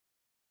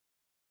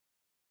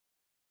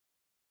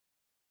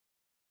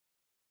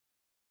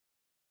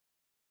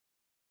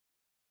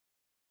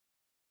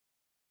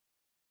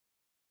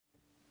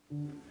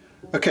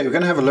Okay, we're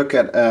going to have a look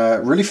at a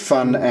really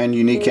fun and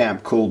unique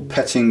app called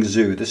Petting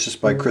Zoo. This is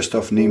by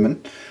Christoph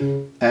Niemann.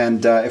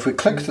 And if we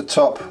click the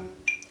top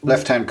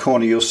left-hand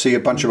corner, you'll see a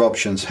bunch of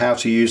options. How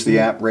to use the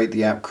app, rate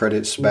the app,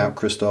 credits, about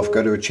Christoph,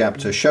 go to a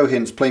chapter, show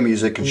hints, play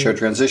music, and show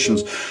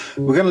transitions.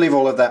 We're going to leave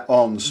all of that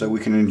on so we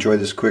can enjoy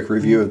this quick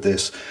review of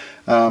this.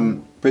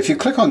 But if you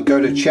click on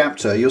go to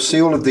chapter, you'll see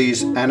all of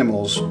these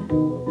animals.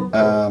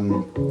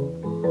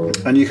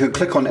 And you can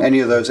click on any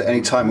of those at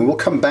any time, and we'll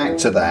come back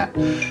to that.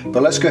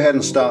 But let's go ahead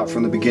and start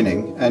from the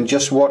beginning and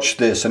just watch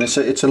this. And it's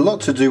a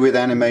lot to do with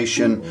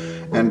animation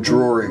and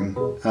drawing,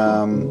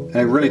 and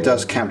it really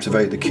does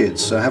captivate the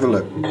kids. So have a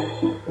look.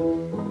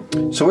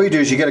 So what you do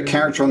is you get a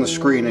character on the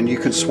screen, and you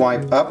can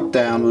swipe up,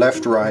 down,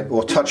 left, right,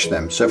 or touch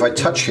them. So if I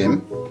touch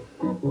him,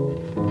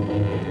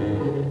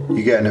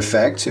 you get an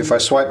effect. If I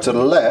swipe to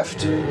the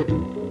left,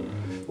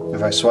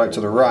 if I swipe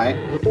to the right,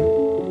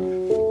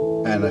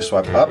 and I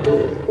swipe up,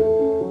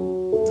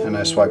 and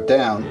I swipe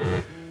down,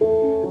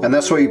 and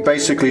that's what you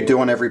basically do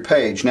on every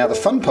page. Now the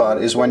fun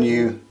part is when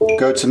you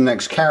go to the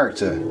next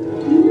character,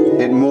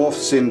 it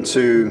morphs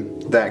into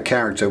that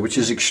character, which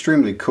is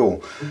extremely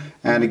cool.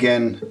 And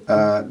again,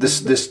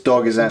 this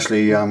dog is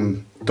actually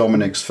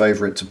Dominic's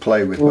favorite to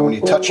play with, but when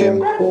you touch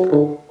him,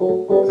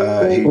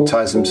 he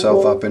ties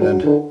himself up in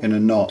a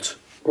knot,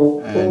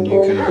 and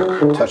you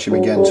can touch him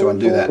again to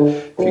undo that.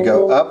 If you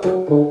go up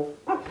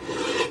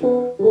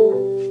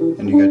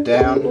and you go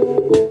down,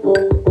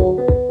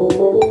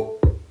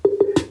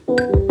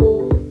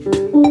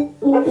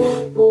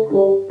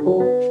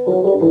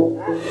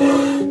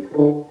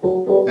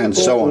 and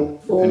so on.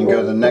 And you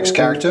go to the next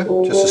character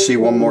just to see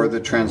one more of the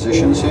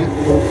transitions here.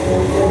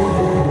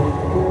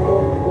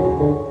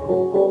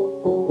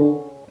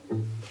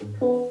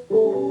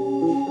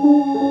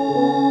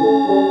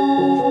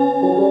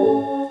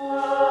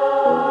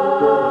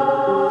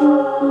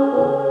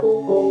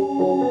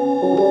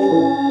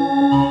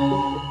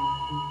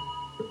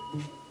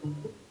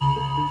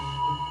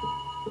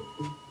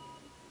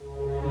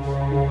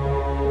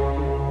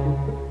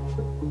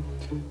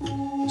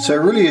 So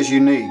it really is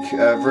unique,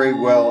 very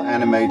well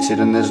animated,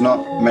 and there's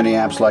not many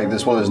apps like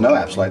this. Well, there's no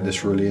apps like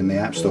this really in the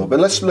App Store. But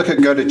let's look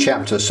at go to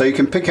chapter. So you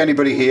can pick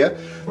anybody here.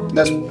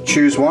 Let's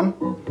choose one.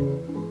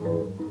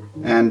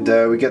 And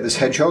we get this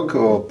hedgehog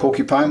or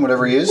porcupine,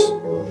 whatever he is.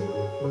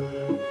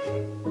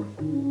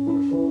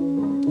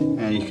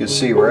 And you can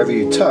see wherever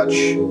you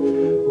touch,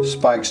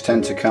 spikes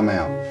tend to come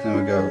out. Then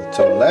we go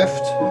to the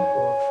left,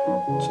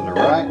 to the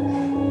right,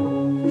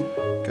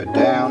 go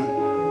down,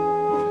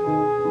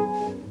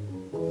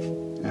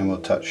 and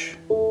we'll touch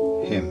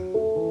him.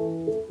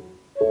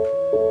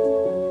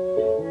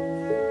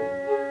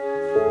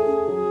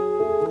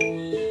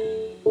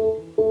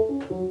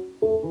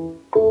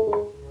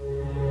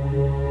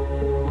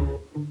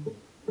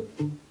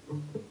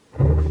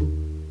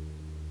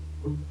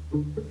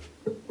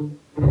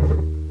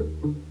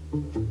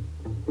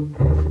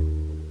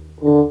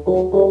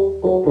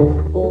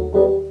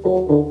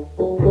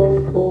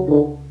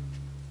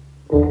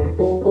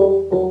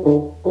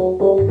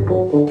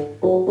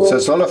 So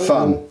it's a lot of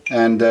fun,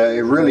 and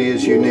it really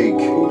is unique.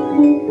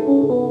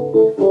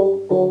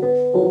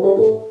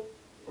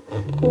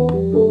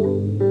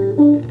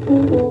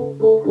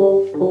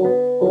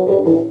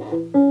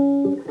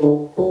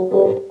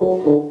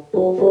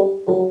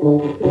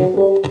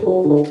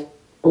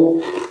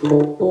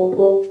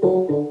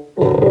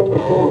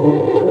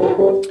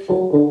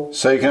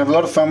 So you can have a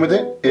lot of fun with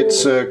it.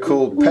 It's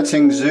called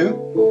Petting Zoo,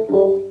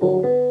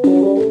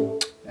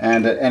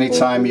 and at any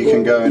time you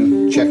can go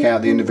and check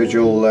out the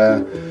individual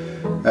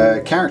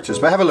characters.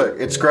 But have a look,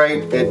 it's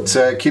great.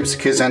 It keeps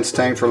the kids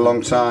entertained for a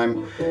long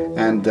time,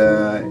 and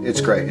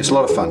it's great. It's a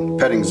lot of fun.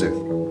 Petting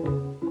Zoo.